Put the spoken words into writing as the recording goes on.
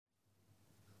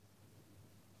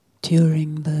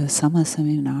During the summer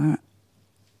seminar,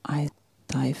 I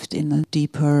dived in a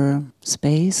deeper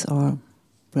space or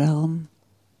realm.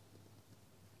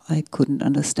 I couldn't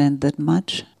understand that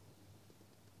much,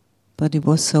 but it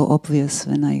was so obvious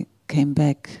when I came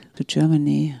back to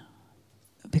Germany,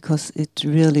 because it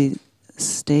really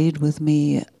stayed with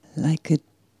me like a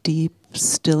deep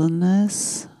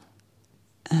stillness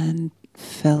and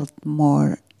felt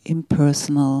more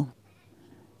impersonal.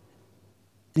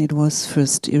 It was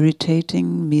first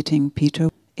irritating meeting Peter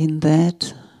in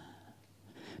that,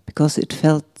 because it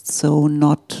felt so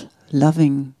not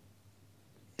loving.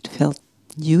 It felt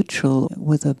neutral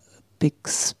with a big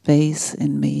space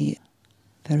in me,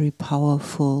 very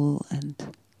powerful and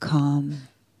calm,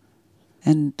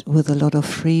 and with a lot of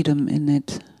freedom in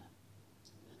it.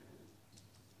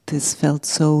 This felt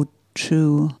so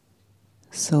true,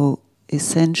 so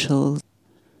essential.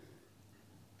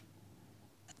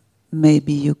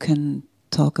 Maybe you can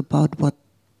talk about what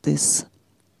this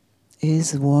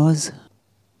was.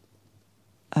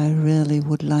 I really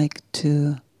would like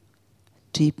to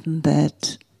deepen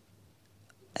that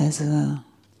as a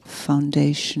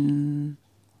foundation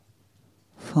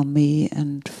for me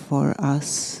and for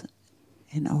us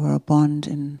in our bond,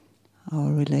 in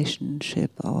our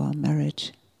relationship, our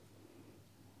marriage.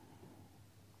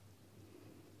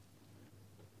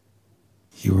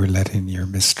 You were letting your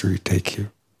mystery take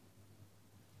you.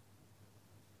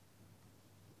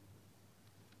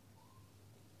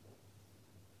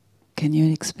 Can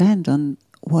you expand on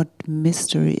what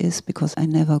mystery is? Because I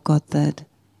never got that.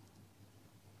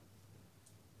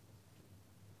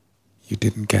 You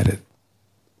didn't get it.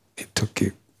 It took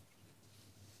you.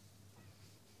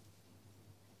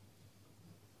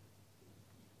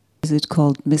 Is it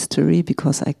called mystery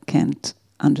because I can't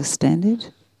understand it?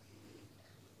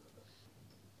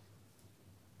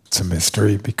 It's a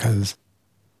mystery because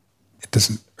it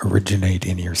doesn't originate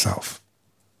in yourself.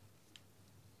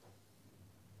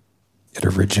 It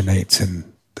originates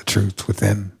in the truth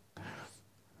within,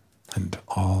 and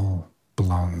all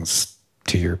belongs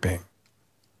to your being.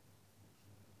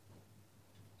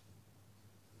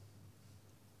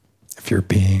 If you're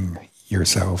being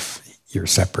yourself, you're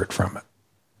separate from it.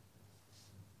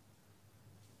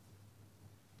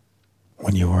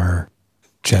 When you are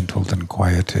gentled and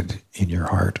quieted in your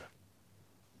heart,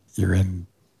 you're in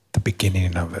the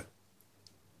beginning of it.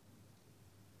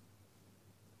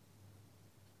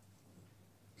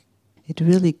 It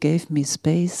really gave me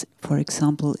space, for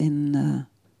example, in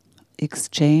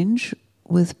exchange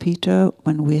with Peter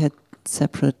when we had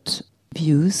separate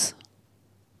views.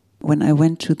 When I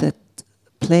went to that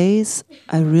place,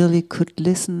 I really could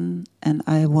listen and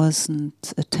I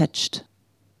wasn't attached.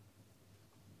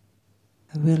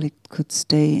 I really could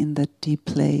stay in that deep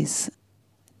place,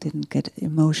 didn't get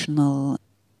emotional.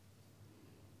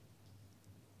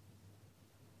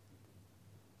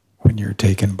 When you're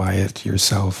taken by it,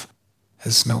 yourself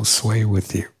has no sway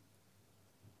with you.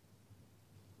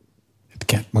 It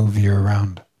can't move you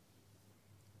around.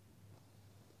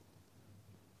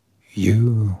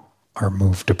 You are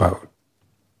moved about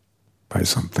by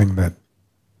something that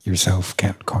yourself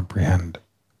can't comprehend.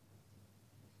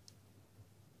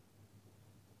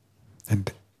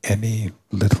 And any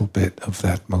little bit of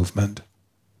that movement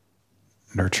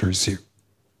nurtures you.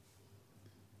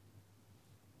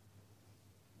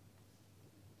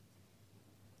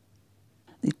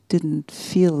 It didn't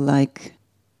feel like,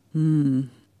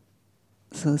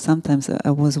 So sometimes I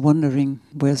was wondering,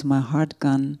 where's my heart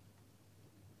gone?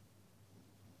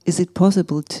 Is it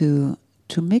possible to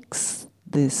mix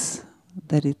this,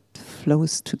 that it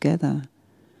flows together?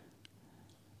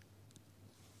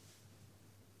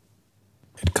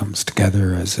 It comes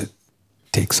together as it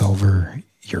takes over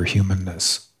your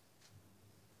humanness.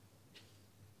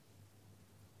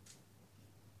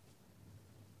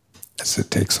 As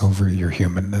it takes over your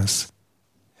humanness,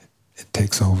 it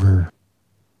takes over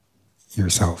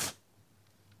yourself.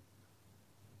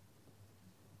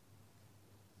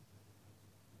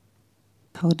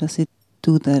 How does it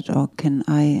do that? Or can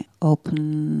I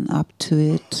open up to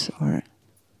it or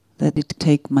let it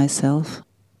take myself?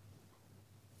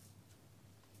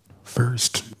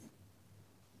 First,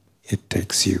 it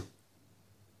takes you.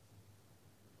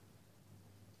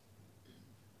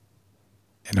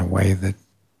 In a way that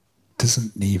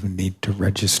doesn't even need to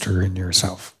register in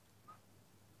yourself.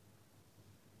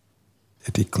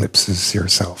 It eclipses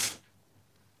yourself,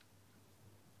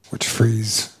 which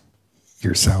frees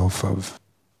yourself of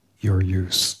your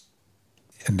use,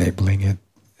 enabling it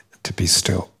to be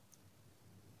still.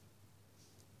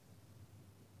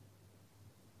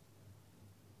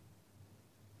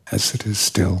 As it is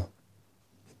still,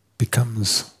 it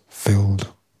becomes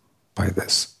filled by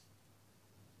this.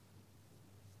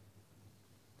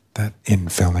 That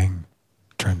infilling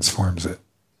transforms it.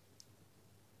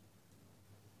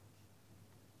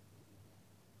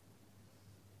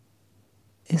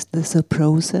 Is this a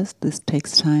process? This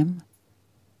takes time?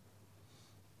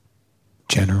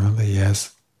 Generally,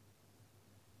 yes,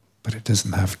 but it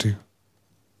doesn't have to.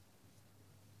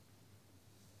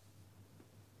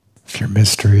 If your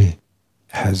mystery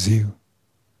has you,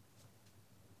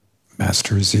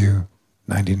 masters you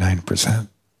 99%,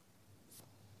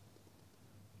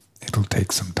 it'll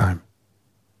take some time.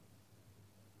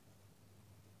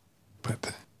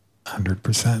 But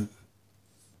 100%,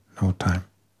 no time.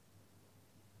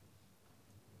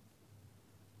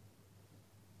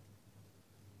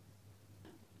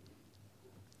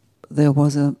 There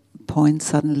was a point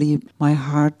suddenly my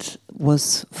heart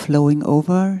was flowing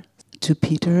over to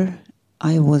Peter.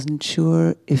 I wasn't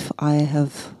sure if I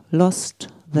have lost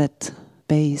that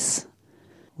base,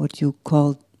 what you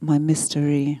called my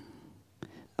mystery.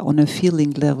 On a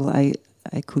feeling level, I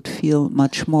could feel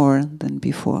much more than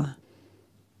before.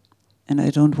 And I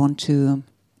don't want to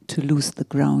lose the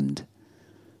ground.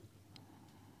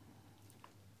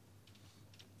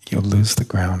 You'll lose the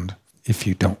ground if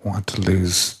you don't want to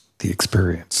lose the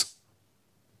experience.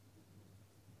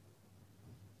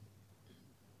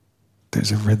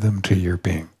 There's a rhythm to your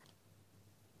being,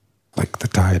 like the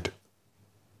tide.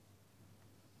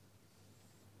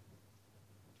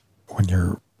 When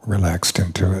you're relaxed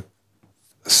into it,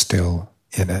 still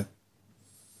in it,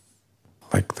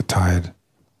 like the tide,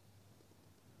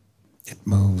 it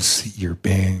moves your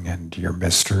being and your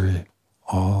mystery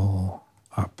all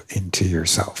up into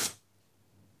yourself,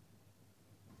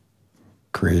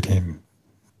 creating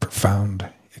profound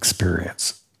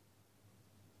experience.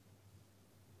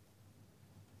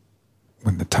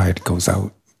 When the tide goes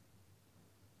out,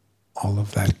 all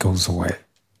of that goes away.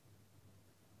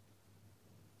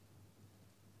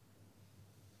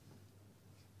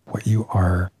 What you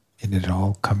are in it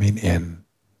all coming in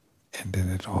and in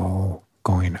it all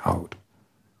going out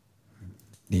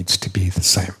needs to be the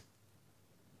same.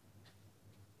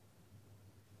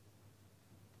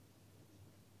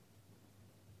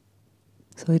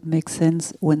 So it makes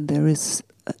sense when there is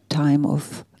a time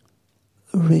of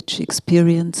rich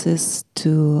experiences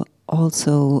to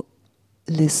also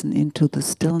listen into the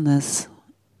stillness.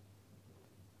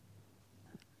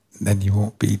 Then you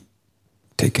won't be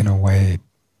taken away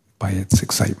by its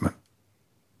excitement.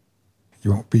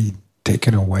 You won't be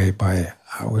taken away by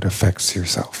how it affects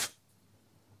yourself.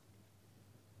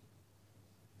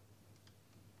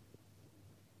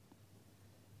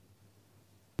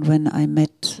 When I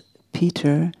met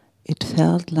Peter, it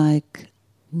felt like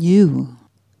new.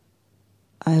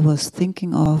 I was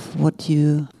thinking of what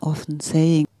you often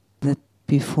saying, that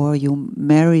before you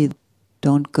marry,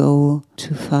 don't go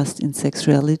too fast in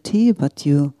sexuality, but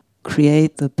you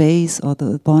create the base or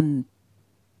the bond.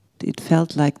 It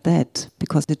felt like that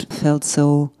because it felt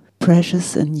so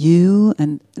precious and new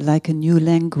and like a new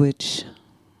language.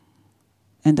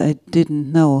 And I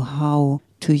didn't know how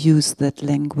to use that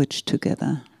language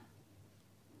together.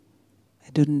 I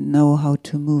didn't know how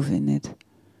to move in it.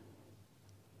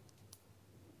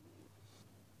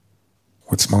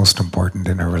 What's most important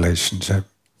in a relationship,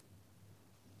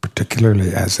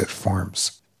 particularly as it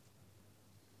forms,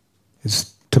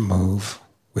 is to move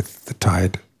with the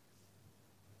tide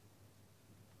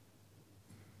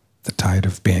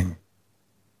of being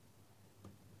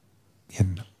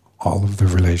in all of the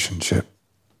relationship,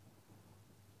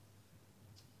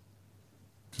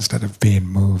 instead of being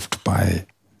moved by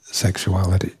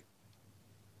sexuality,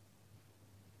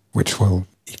 which will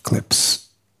eclipse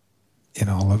in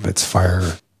all of its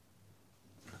fire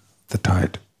the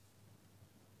tide.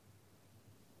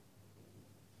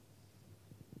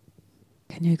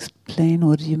 Can you explain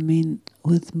what you mean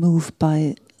with moved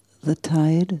by the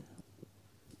tide?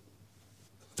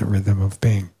 The rhythm of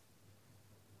being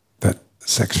that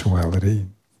sexuality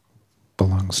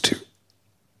belongs to.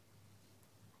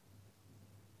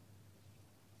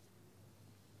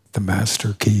 The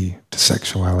master key to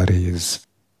sexuality is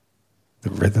the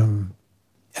rhythm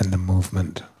and the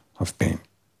movement of being.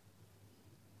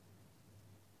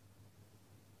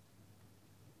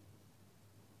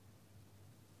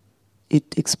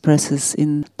 It expresses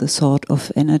in the sort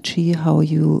of energy how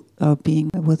you are being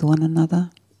with one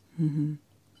another. Mm-hmm.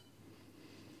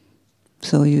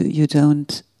 So you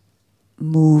don't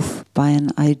move by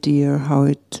an idea how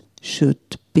it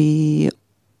should be,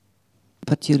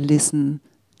 but you listen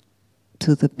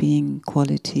to the being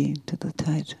quality, to the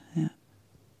tide. Yeah.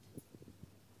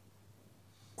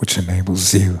 Which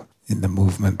enables you in the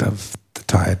movement of the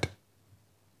tide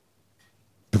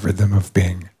to rhythm of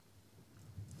being.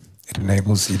 It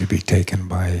enables you to be taken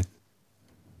by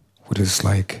what is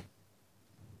like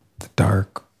the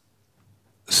dark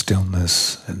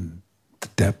stillness and the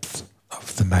depth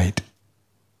of the night,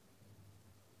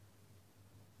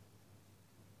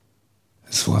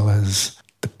 as well as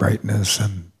the brightness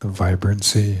and the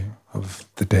vibrancy of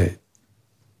the day.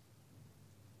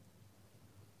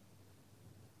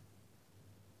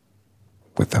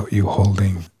 Without you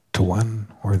holding to one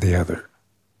or the other.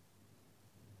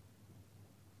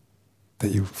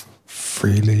 That you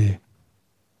freely,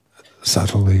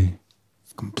 subtly,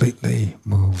 completely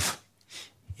move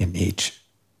in each.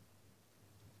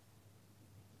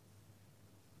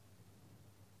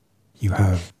 You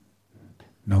have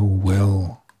no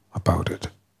will about it.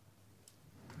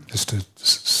 Just a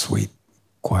sweet,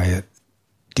 quiet,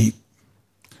 deep,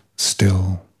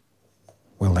 still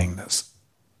willingness.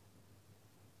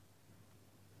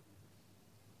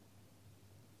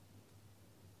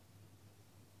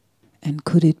 And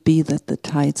could it be that the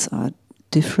tides are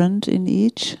different in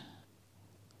each?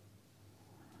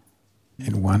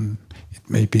 In one, it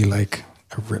may be like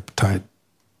a riptide.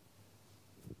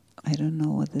 I don't know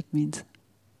what that means.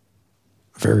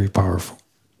 Very powerful.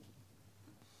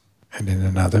 And in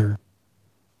another,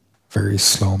 very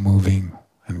slow moving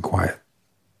and quiet.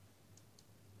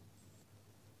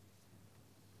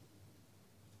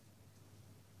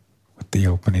 With the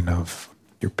opening of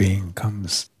your being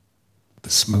comes the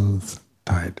smooth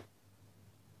tide.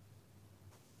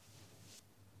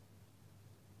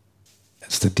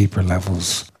 As the deeper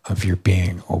levels of your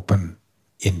being open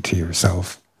into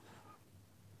yourself,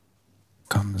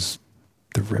 comes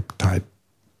the riptide.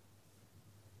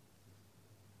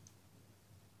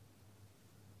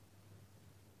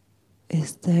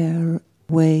 Is there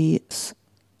ways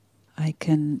I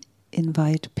can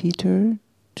invite Peter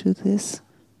to this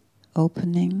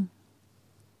opening?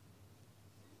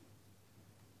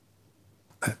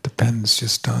 That depends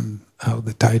just on how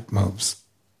the tide moves.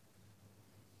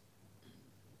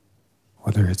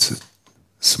 Whether it's a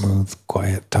smooth,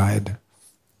 quiet tide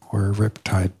or a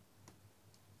riptide.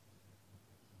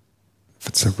 If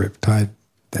it's a riptide,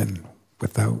 then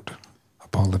without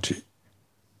apology.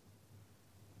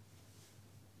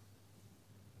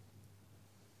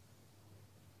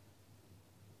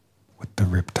 With the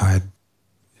riptide,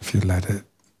 if you let it,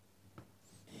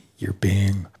 your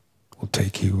being will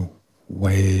take you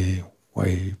way,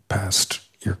 way past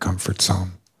your comfort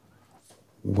zone,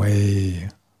 way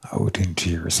out into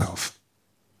yourself.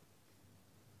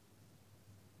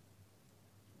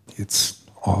 It's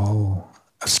all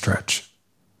a stretch.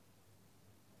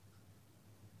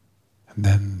 And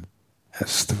then,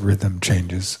 as the rhythm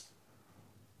changes,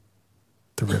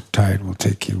 the riptide will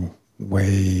take you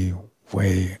way,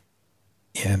 way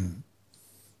in,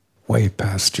 way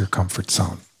past your comfort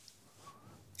zone,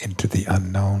 into the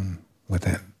unknown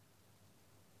within.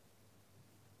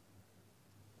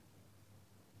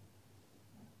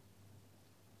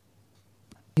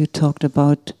 You talked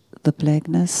about the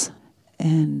blackness,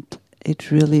 and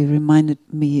it really reminded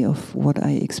me of what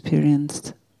I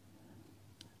experienced.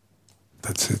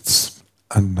 That's its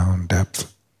unknown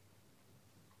depth.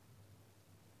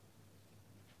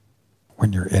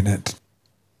 When you're in it,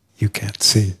 you can't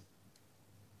see.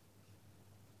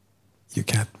 You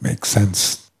can't make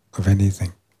sense of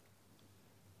anything.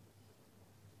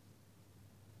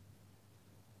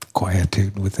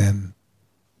 Quietude within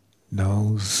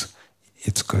knows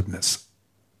its goodness.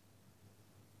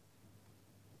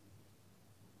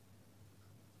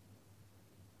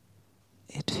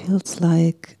 It feels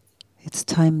like it's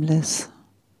timeless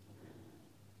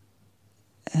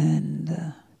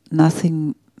and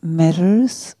nothing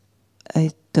matters.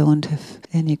 I don't have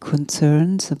any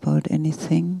concerns about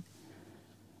anything.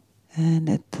 And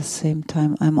at the same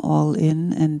time, I'm all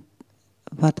in, and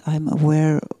what I'm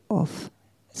aware of,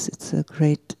 it's a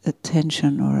great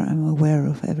attention, or I'm aware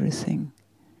of everything.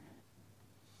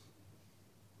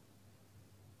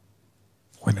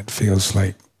 When it feels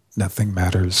like nothing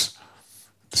matters,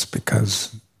 it's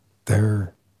because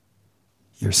there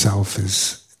yourself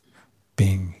is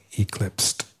being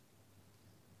eclipsed.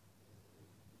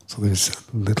 So there's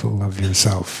little of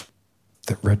yourself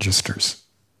that registers.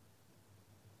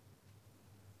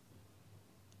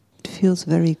 It feels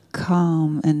very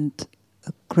calm and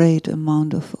a great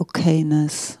amount of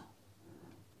okayness.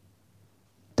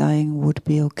 Dying would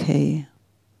be okay.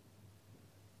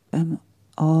 I'm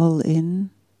all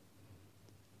in.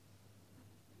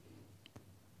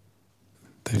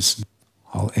 There's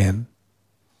all in,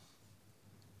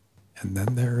 and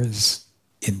then there is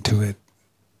into it,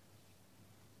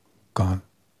 gone.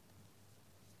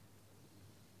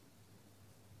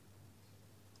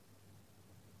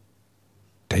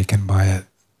 taken by it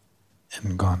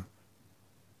and gone.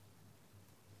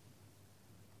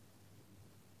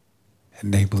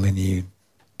 Enabling you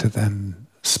to then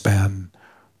span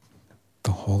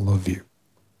the whole of you,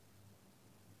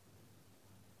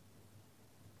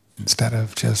 instead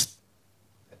of just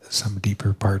some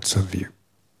deeper parts of you.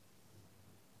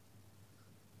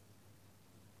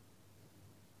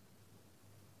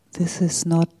 This is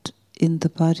not in the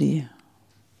body.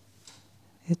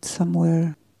 It's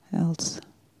somewhere else.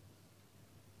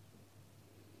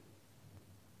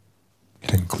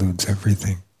 It includes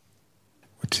everything,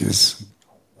 which is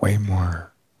way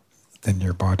more than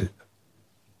your body,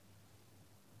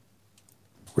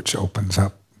 which opens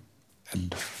up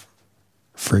and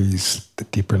frees the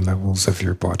deeper levels of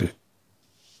your body,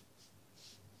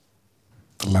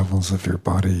 the levels of your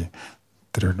body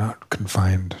that are not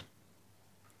confined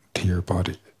to your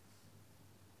body.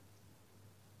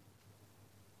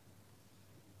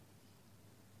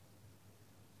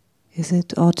 Is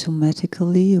it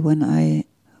automatically when I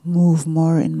move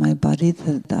more in my body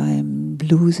that I'm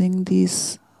losing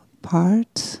these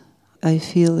parts? I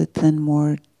feel it then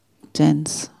more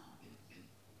dense.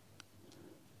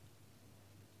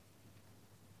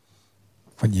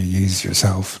 When you use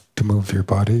yourself to move your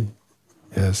body,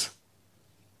 yes.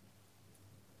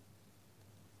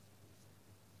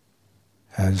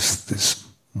 Has this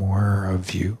more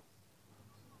of you?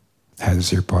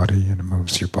 Has your body and it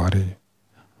moves your body?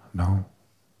 No.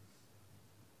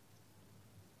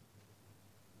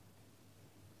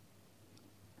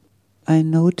 I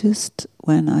noticed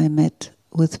when I met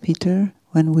with Peter,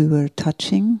 when we were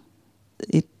touching,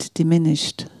 it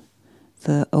diminished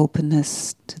the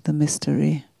openness to the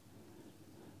mystery.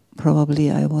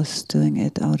 Probably I was doing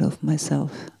it out of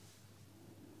myself.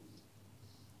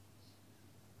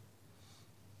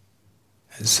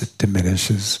 As it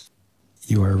diminishes,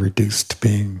 you are reduced to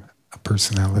being a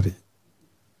personality.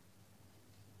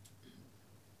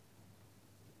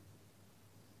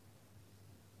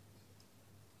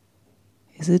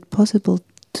 Is it possible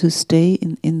to stay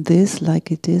in this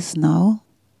like it is now,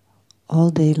 all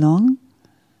day long?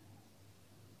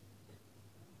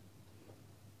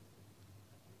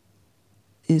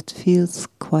 It feels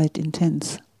quite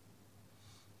intense.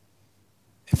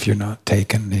 If you're not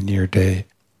taken in your day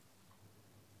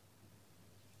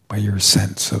by your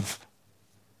sense of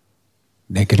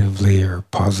negatively or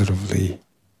positively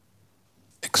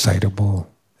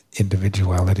excitable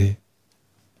individuality,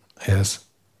 yes,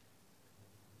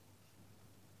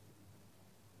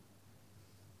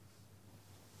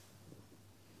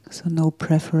 so no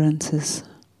preferences,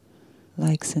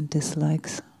 likes and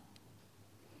dislikes.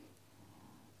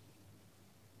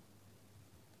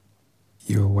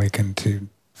 you awaken to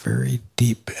very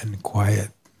deep and quiet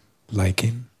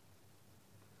liking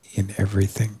in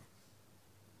everything,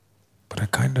 but a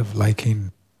kind of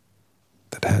liking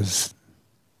that has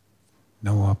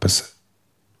no opposite.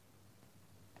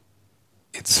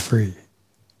 It's free.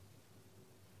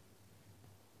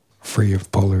 Free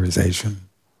of polarization,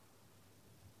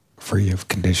 free of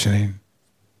conditioning,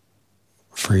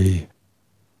 free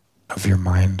of your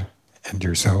mind and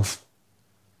yourself.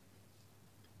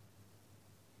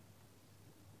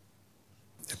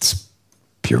 It's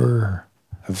pure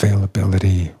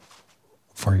availability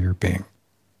for your being.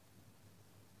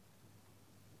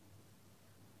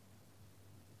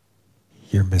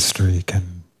 Your mystery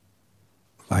can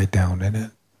lie down in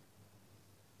it,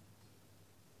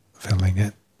 filling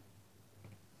it,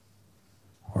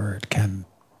 or it can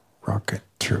rocket.